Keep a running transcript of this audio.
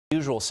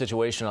Usual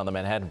situation on the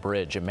Manhattan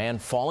Bridge, a man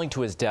falling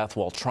to his death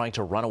while trying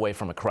to run away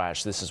from a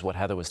crash. This is what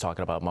Heather was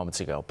talking about moments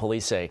ago.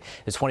 Police say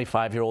this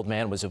 25-year-old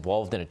man was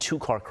involved in a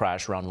two-car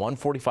crash around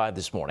 1:45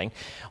 this morning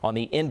on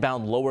the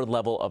inbound lower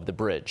level of the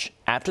bridge.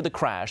 After the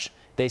crash,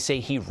 they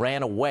say he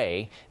ran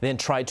away, then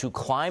tried to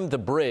climb the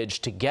bridge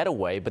to get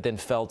away, but then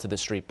fell to the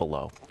street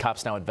below.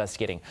 Cops now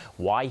investigating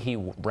why he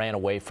ran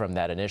away from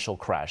that initial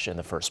crash in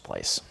the first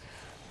place.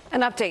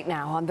 An update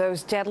now on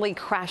those deadly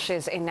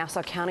crashes in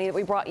Nassau County that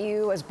we brought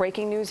you as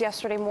breaking news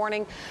yesterday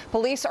morning.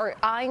 Police are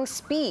eyeing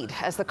speed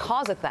as the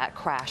cause of that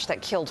crash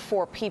that killed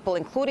 4 people,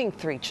 including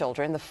 3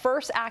 children. The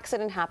first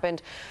accident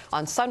happened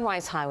on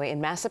Sunrise Highway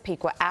in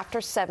Massapequa after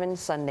 7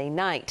 Sunday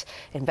night.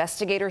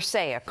 Investigators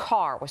say a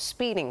car was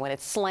speeding when it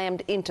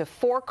slammed into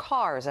 4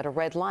 cars at a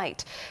red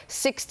light.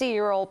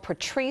 60-year-old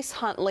Patrice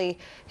Huntley,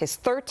 his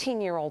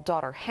 13-year-old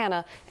daughter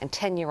Hannah, and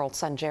 10-year-old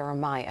son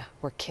Jeremiah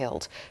were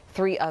killed.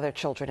 3 other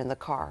children in the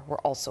car were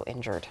also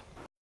injured.